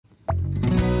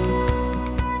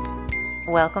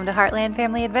Welcome to Heartland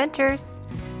Family Adventures.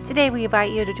 Today we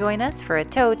invite you to join us for a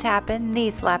toe-tapping,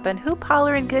 knee-slapping,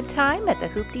 hoop-hollerin' good time at the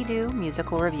Hoop-Dee-Doo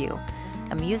Musical Revue,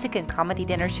 a music and comedy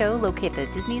dinner show located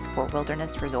at Disney's Fort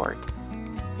Wilderness Resort.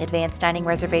 Advanced dining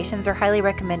reservations are highly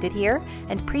recommended here,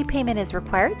 and prepayment is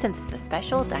required since it's a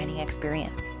special dining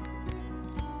experience.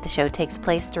 The show takes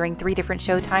place during 3 different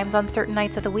show times on certain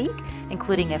nights of the week,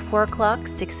 including a 4 o'clock,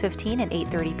 6:15, and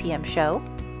 8:30 p.m. show.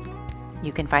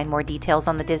 You can find more details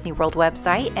on the Disney World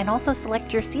website and also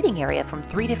select your seating area from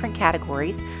 3 different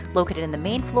categories located in the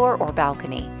main floor or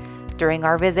balcony. During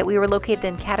our visit, we were located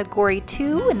in Category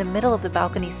 2 in the middle of the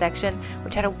balcony section,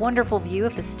 which had a wonderful view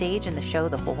of the stage and the show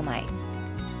the whole night.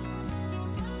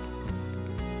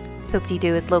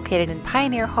 Hoop-Dee-Doo is located in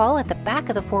Pioneer Hall at the back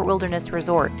of the Fort Wilderness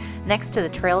Resort, next to the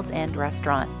Trails End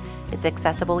restaurant. It's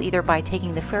accessible either by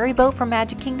taking the ferry boat from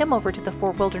Magic Kingdom over to the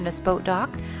Fort Wilderness Boat Dock,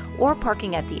 or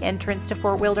parking at the entrance to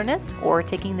Fort Wilderness, or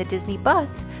taking the Disney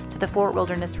bus to the Fort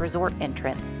Wilderness Resort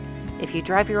entrance. If you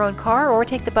drive your own car or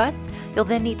take the bus, you'll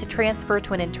then need to transfer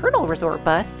to an internal resort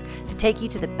bus to take you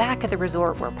to the back of the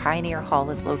resort where Pioneer Hall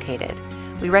is located.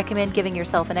 We recommend giving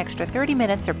yourself an extra 30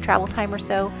 minutes of travel time or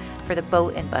so for the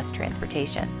boat and bus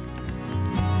transportation.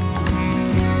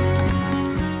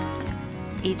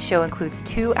 Each show includes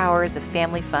 2 hours of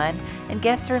family fun, and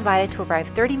guests are invited to arrive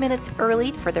 30 minutes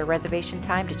early for their reservation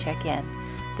time to check in.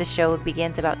 The show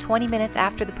begins about 20 minutes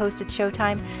after the posted show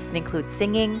time and includes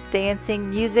singing, dancing,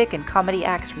 music, and comedy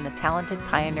acts from the talented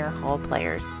Pioneer Hall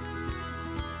players.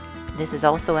 This is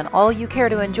also an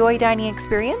all-you-care-to-enjoy dining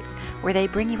experience where they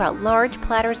bring you out large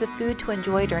platters of food to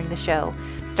enjoy during the show,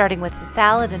 starting with the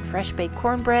salad and fresh-baked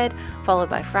cornbread, followed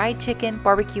by fried chicken,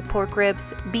 barbecue pork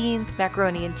ribs, beans,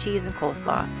 macaroni and cheese, and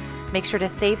coleslaw. Make sure to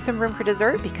save some room for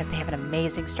dessert because they have an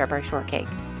amazing strawberry shortcake.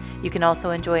 You can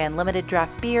also enjoy unlimited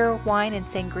draft beer, wine, and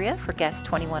sangria for guests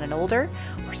 21 and older,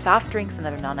 or soft drinks and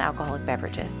other non-alcoholic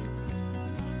beverages.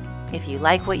 If you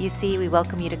like what you see, we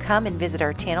welcome you to come and visit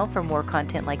our channel for more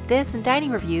content like this and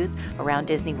dining reviews around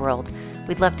Disney World.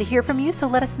 We'd love to hear from you, so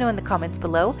let us know in the comments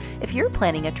below if you're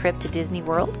planning a trip to Disney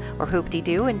World or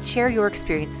Hoop-Dee-Doo and share your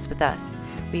experiences with us.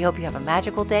 We hope you have a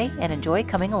magical day and enjoy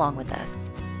coming along with us.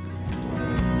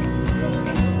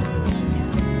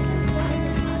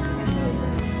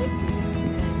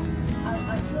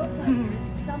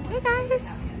 Hey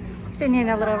guys! Sitting in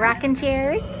a little rocking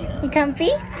chairs. You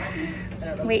comfy?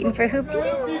 Waiting for Hoop-Dee-Doo.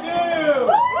 Hoop-Dee-Doo!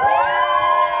 Now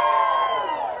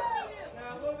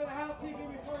a little bit of housekeeping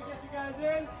before we get you guys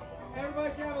in.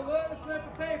 Everybody should have a little slip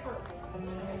of paper.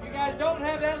 If you guys don't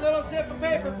have that little slip of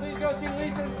paper, please go see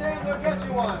Lisa and Sam. They'll get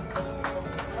you one.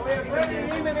 So we have Brittany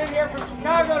and Eamon in here from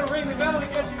Chicago to ring the bell to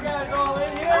get you guys all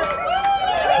in here.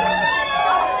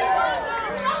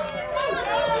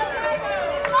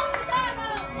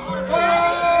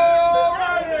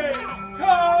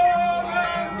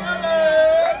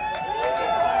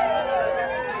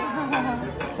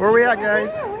 Where are we at,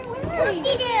 guys?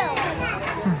 Hoop-Dee-Doo!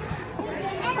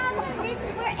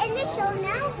 We're in the show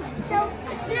now, so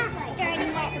it's not starting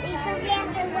yet because we have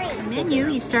to wait. Menu,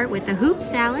 you start with the hoop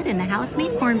salad and the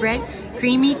house-made cornbread,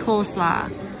 creamy coleslaw.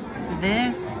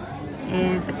 This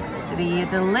is the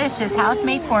delicious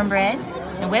house-made cornbread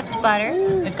and whipped butter.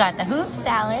 We've got the hoop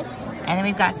salad, and then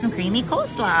we've got some creamy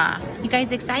coleslaw. You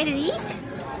guys excited to eat?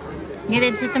 Get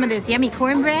into some of this yummy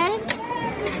cornbread.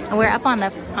 And we're up on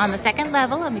the second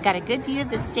level, and we got a good view of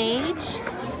the stage,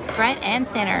 front and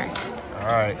center. All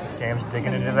right, Sam's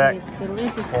digging into that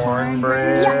delicious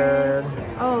cornbread.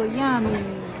 Oh, yummy.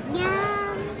 Yum.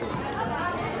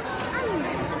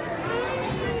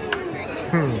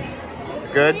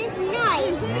 Good? It's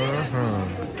nice.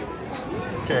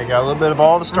 Okay, got a little bit of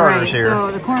all the starters here.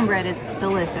 So the cornbread is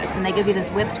delicious, and they give you this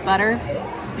whipped butter.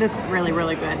 That's really,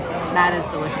 really good. That is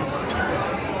delicious.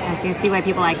 And so you can see why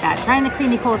people like that. Trying the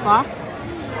creamy coleslaw.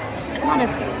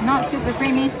 Not super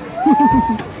creamy.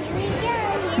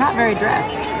 Not very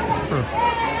dressed.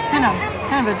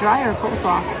 Kind of a drier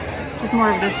coleslaw. Just more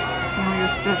of this,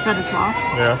 your shredded slaw.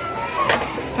 Yeah.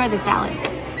 Try the salad.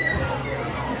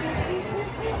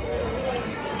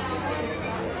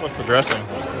 What's the dressing?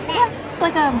 It's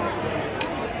like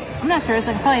I'm not sure. It's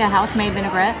like probably a house-made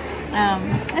vinaigrette.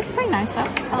 It's pretty nice though.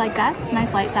 I like that. It's a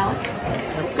nice light salad.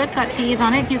 It's good. It's got cheese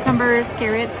on it, cucumbers,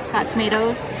 carrots, got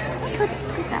tomatoes. It's good.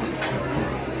 Good salad.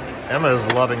 Emma is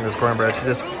loving this cornbread. She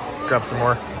just grabbed some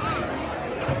more.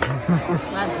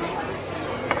 Loves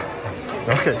it.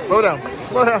 Okay, slow down.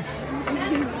 Slow down.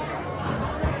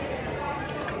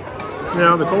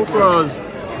 Yeah, the coleslaw is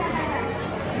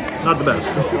not the best.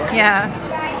 Yeah.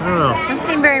 I don't know. Doesn't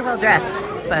seem very well dressed,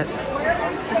 but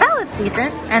the salad's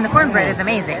decent, and the cornbread is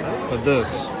amazing. But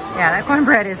this. Yeah, that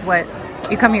cornbread is what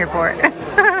You come here for it.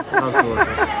 That was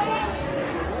delicious.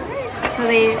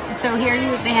 So here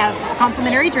they have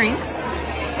complimentary drinks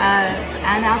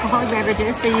and alcoholic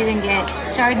beverages. So you can get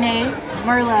Chardonnay,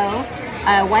 Merlot,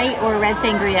 white or red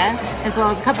sangria, as well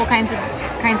as a couple kinds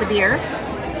of beer.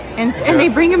 And they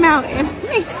bring them out in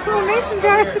little mason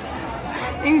jars,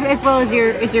 as well as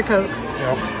your Cokes.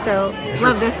 Yep. So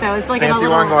love this though. It's like in a Fancy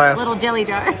wine glass. little jelly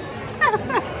jar.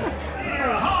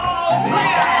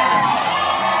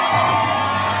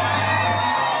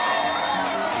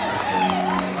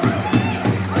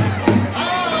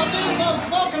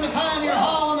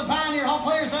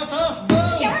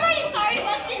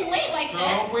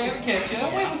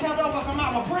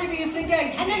 Previous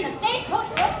engagement. And then the stagecoach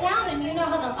broke down, and you know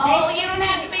how the Oh, you don't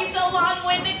have to be so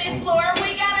long-winded, Miss Flora.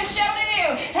 We got a show to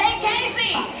do. Hey,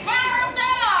 Casey, fire up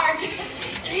that arc.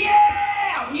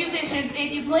 Yeah! Musicians,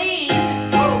 if you please.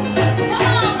 Come on,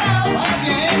 folks. Clap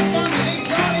your hands, time to be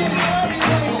Johnny and however you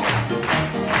label.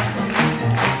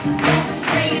 Let's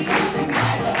raise up and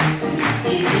Tyler.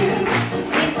 Hoop-Dee-Doo.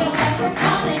 Thanks so much for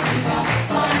coming. We got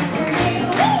fun for you.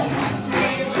 Let's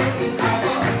raise up and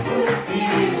Tyler.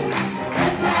 Hoop-Dee-Doo.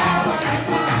 Let's have a good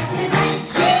time tonight.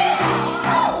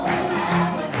 Yeah! Oh, we'll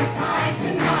have a good time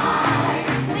tonight.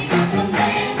 We got some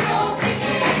banjo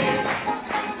picking.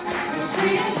 The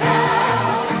street is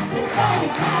out, the side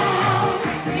of town.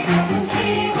 We got some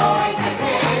keyboards to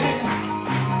play.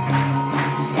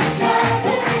 It's just a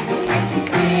thing to make you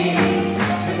sing,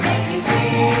 to make you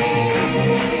sing.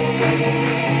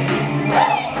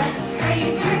 Let's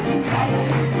raise your Tyler.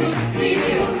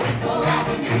 Hoop-Dee-Doo. We'll laugh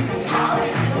and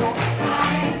holler till the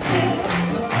eyes fill.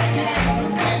 Some singing and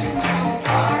some dancing from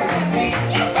far away.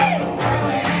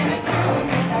 Whirling and a twirling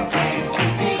with our fancy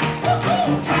feet.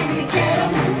 Time to get 'em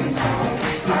moving, so let's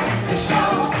start the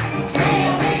show. Say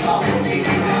a big ol'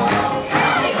 Hoop-Dee-Doo hello.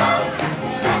 Howdy, folks.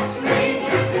 Let's raise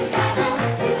your Tyler.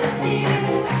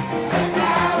 Hoop-Dee-Doo. Let's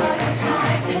have a good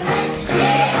time tonight.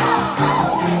 Yeah,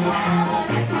 oh, we'll have a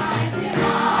good time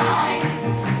tonight.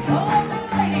 Oh, the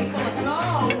lady for a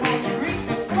song. Won't you greet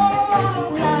this floor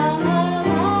along? La la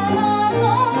la la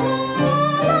la la.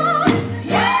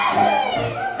 Yahoo!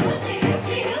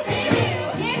 Hoop-Dee-Doo.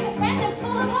 Here's a friend that's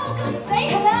full of all good. Say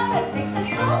hello, it's Six and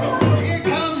Solo. Here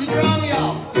comes the drum,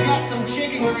 y'all. You got some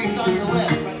chicken grease on your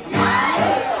lips. Well,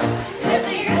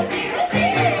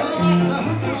 that's a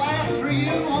hoots and laughs for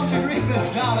you. Won't you greet this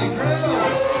jolly crew?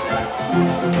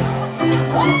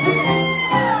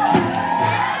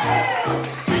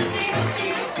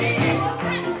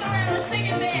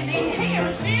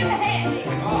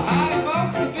 Well, howdy,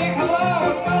 folks. A big hello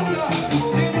and welcome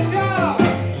to the show.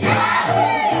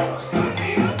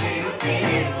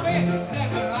 Fancy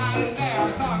stepping line is there.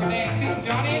 A song and dancing,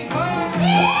 Johnny and Claire.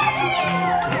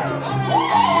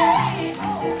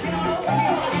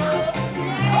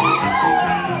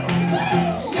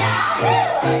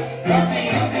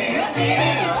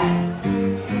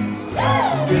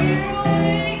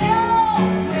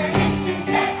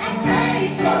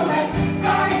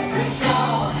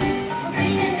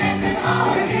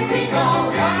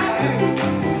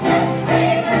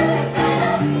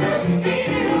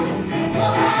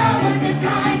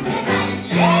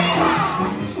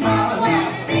 Smile and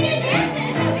laugh, singing,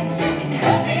 dancing, moving, singing,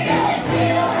 Hoop-Dee-Doo, and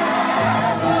we'll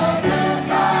have a good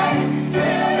time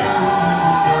tonight.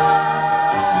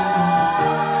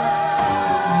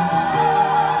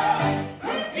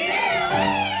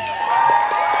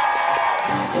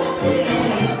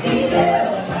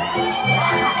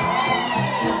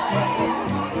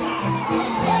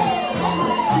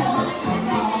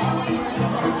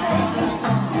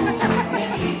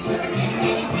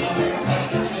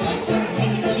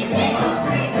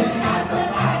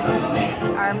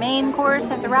 Our main course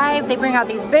has arrived. They bring out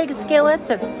these big skillets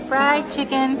of fried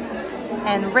chicken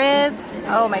and ribs.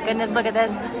 Oh my goodness, look at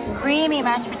this. Creamy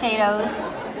mashed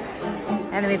potatoes.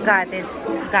 And then we've got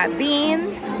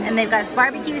beans, and they've got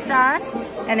barbecue sauce,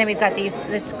 and then we've got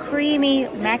this creamy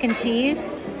mac and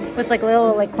cheese with like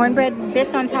little cornbread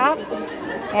bits on top,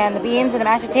 and the beans and the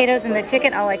mashed potatoes and the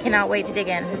chicken. Oh, I cannot wait to dig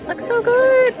in. This looks so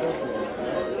good.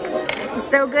 It's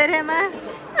so good, Emma.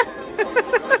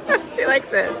 She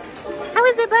likes it. How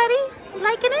is it, buddy?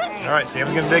 Liking it? All right,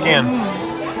 Sam's gonna dig in.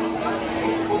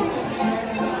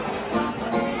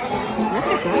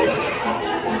 That's good.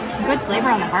 Good flavor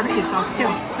on the barbecue sauce too. I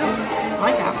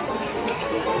like that.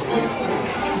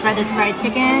 Try this fried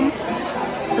chicken.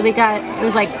 So we got, it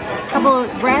was like a couple of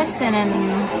breasts and then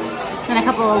a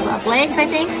couple of legs, I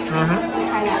think. Try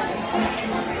that.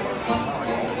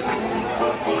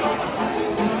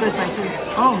 It's good fried chicken.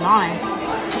 Oh my.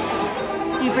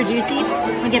 Super juicy.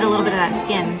 We get a little bit of that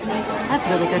skin. That's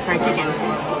really good fried chicken.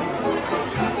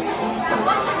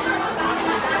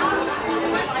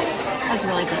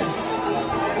 really good.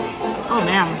 Oh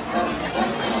man.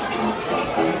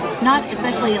 Not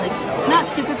especially like, not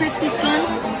super crispy skin,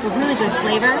 but really good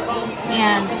flavor.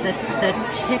 And the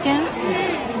chicken is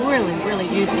really, really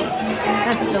juicy.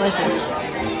 That's delicious.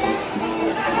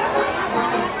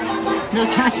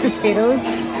 Those mashed potatoes,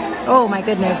 oh my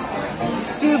goodness.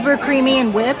 Super creamy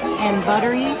and whipped and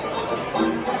buttery.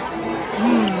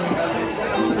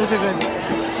 Those are good.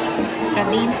 Red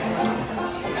beans.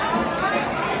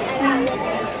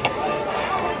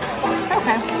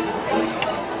 Okay.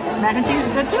 Mac and cheese is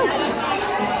good too.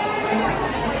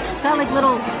 Got like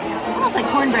little, almost like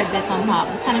cornbread bits on top.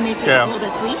 Kind of makes it a little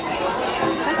bit sweet.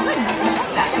 That's good. I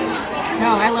like that.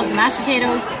 No, I love the mashed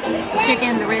potatoes, the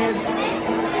chicken, the ribs.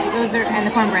 Those are, and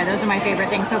the cornbread. Those are my favorite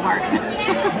things so far.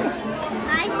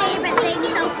 My favorite thing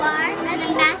so far are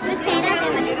the mashed potatoes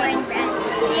and the cornbread.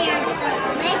 They are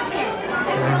delicious.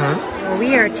 Well,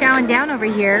 we are chowing down over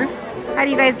here. How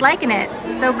do you guys liking it?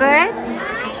 So good?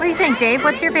 What do you think, Dave?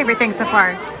 What's your favorite thing so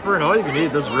far? For an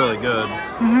all-you-can-eat, this is really good.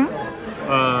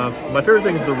 My favorite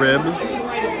thing is the ribs,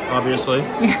 obviously.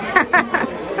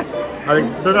 I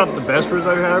think they're not the best ribs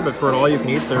I've had, but for an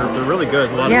all-you-can-eat, they're really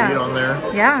good. A lot of meat on there.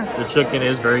 Yeah. The chicken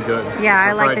is very good. Yeah,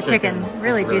 I like the chicken.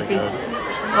 Really juicy.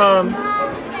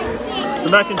 The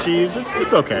mac and cheese,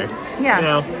 it's okay. Yeah. You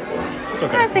know, it's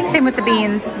okay. I think same with the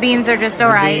beans. Beans are just all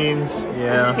right. Beans,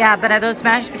 yeah. Yeah, but those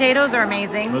mashed potatoes are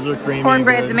amazing. Those are creamy.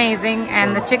 Cornbread's good. amazing,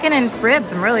 and the chicken and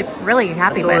ribs, I'm really, really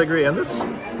happy with. I agree. And this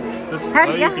How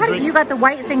do you got the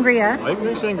white sangria? I can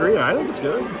drink sangria. I think it's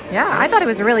good. Yeah, I thought it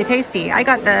was really tasty. I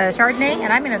got the Chardonnay,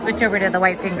 and I'm going to switch over to the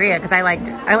white sangria because I liked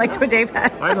what Dave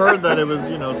had. I've heard that it was,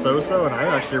 so-so, and I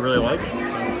actually really like it. So.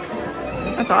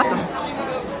 That's awesome.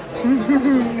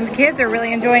 The kids are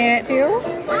really enjoying it too.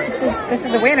 This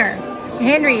is a winner.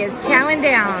 Henry is chowing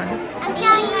down. I'm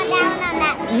chowing down on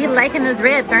that. You liking those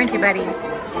ribs, aren't you, buddy?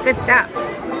 Good stuff.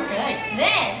 Good.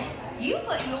 Then you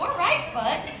put your right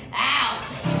foot out.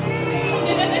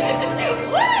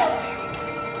 Woo!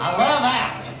 I love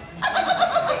out.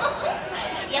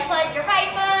 You put your right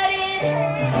foot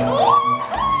in. Ooh.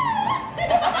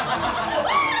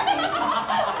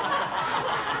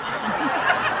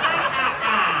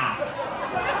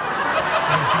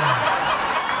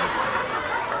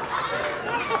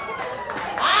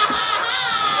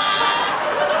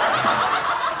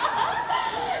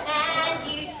 And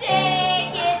you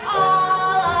shake it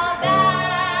all about.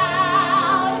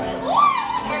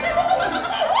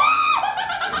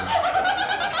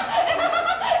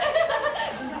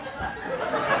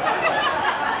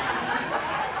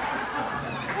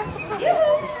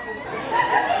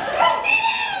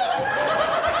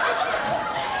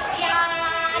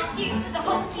 Yeah, do the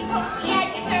hokey pokey and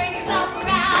you turn yourself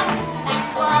around. That's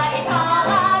what it's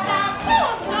all about. Show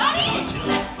 'em, Johnny. Put your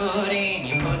left foot in,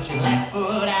 you put your left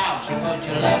foot out. You put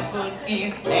your left foot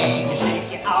in, and you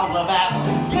shake it all about.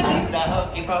 You do the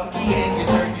hokey pokey and you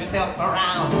turn yourself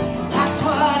around. That's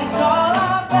what it's all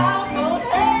about. Both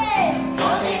hands.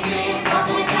 Nothing in,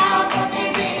 nothing out,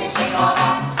 nothing in, shake all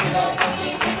out. You do the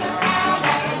hokey, takes around.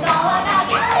 That's what it's all about.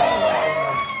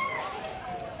 Yeah.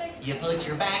 You put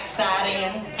your backside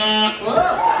in.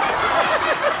 Whoa.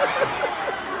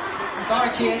 Sorry,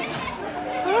 kids.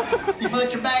 You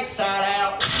put your backside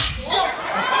out.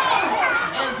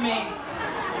 That's me.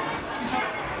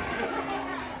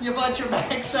 You put your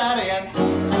backside in,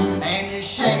 and you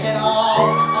shake it all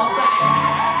around.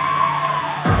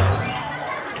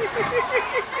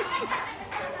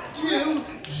 You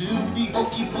do the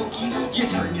hokey pokey, you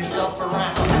turn yourself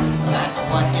around. That's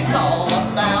what it's all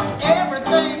about.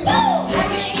 Everything. Woo!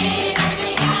 Everything in,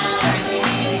 everything out, everything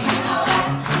in, shake all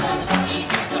out. He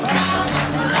turns around,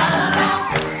 that's what it's all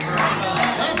about.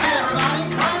 Let's see everybody,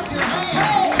 clap your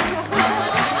hands.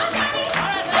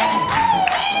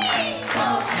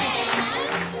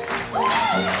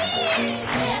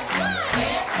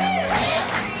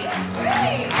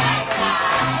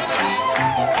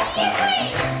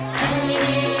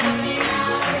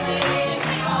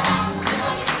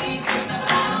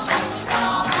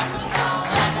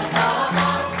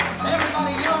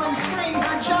 Everybody yell and scream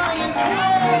for Johnny and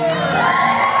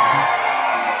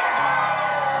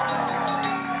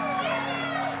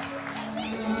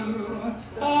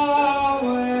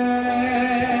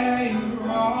Away,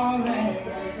 rolling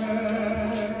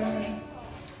river.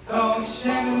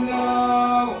 Ocean,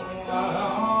 no one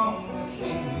on the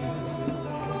sea.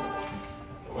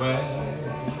 Where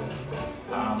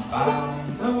I'm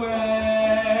bound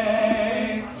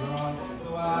away across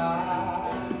the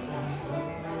wide.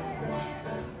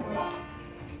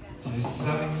 'Tis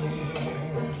 7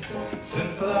 years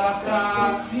since the last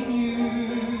I've seen you,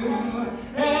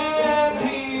 and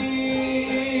here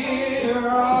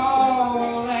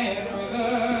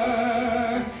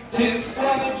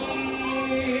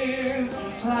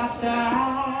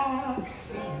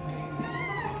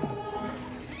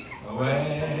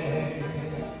away.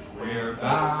 We're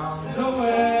bound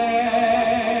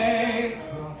away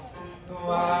across the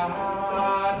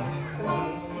wide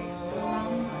world.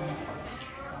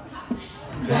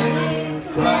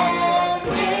 This land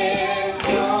is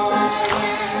your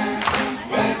land.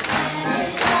 This land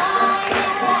is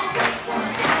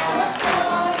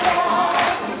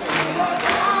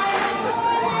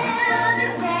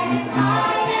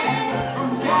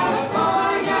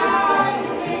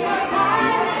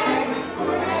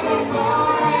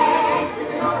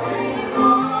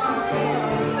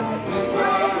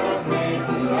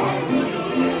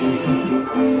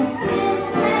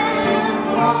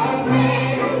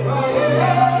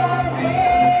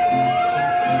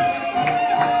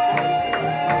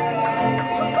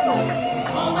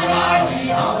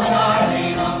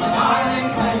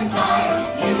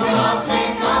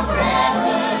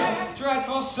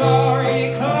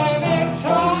sorry,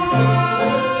 Clementine.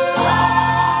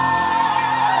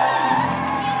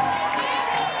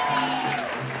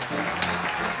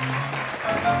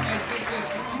 Hey, sister, if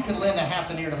you could lend a half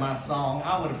an ear to my song,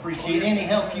 I would appreciate any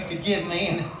help you could give me.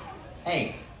 And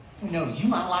hey, you know, you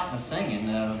might like my singing.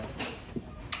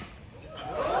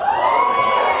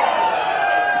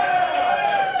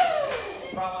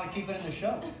 Probably want to keep it in the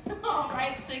show. All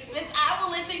right, Sixpence, I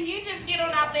will listen. You just get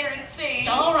on out there and sing.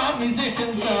 All right,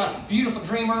 musicians, Beautiful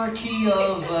Dreamer, key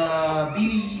of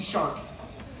B.B. Sharp.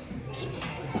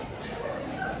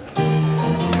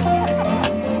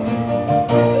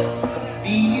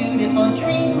 Beautiful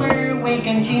dreamer,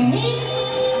 waken to me.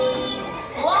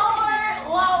 Lower,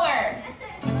 lower.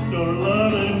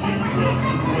 Starlight and dewdrops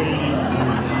are waiting for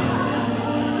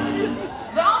you.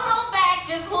 Don't hold back,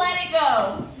 just let it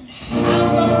go.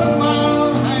 Sounds of a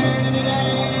mile higher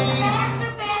today.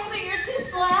 Faster, faster, you're too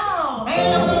slow.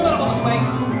 Hey, I'm a little boss, wait.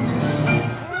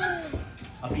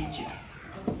 I'll beat you.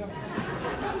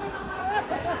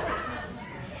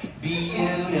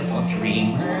 Beautiful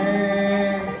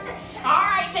dreamer. All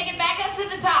right, take it back up to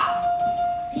the top.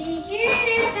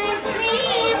 Beautiful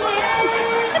dreamer.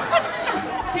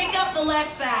 Pick up the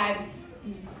left side.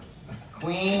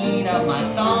 Queen of my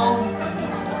song.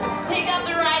 Pick up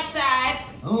the right side.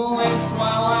 Rest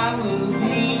while I will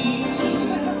leave.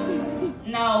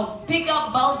 No, pick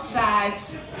up both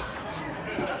sides.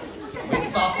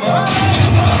 Soft.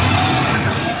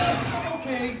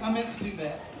 Okay, I meant to do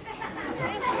that.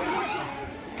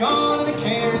 Gone are the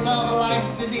cares of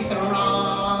life's busy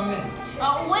throng.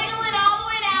 Wiggle it all the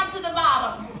way down to the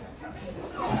bottom.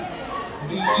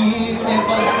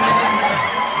 Beautiful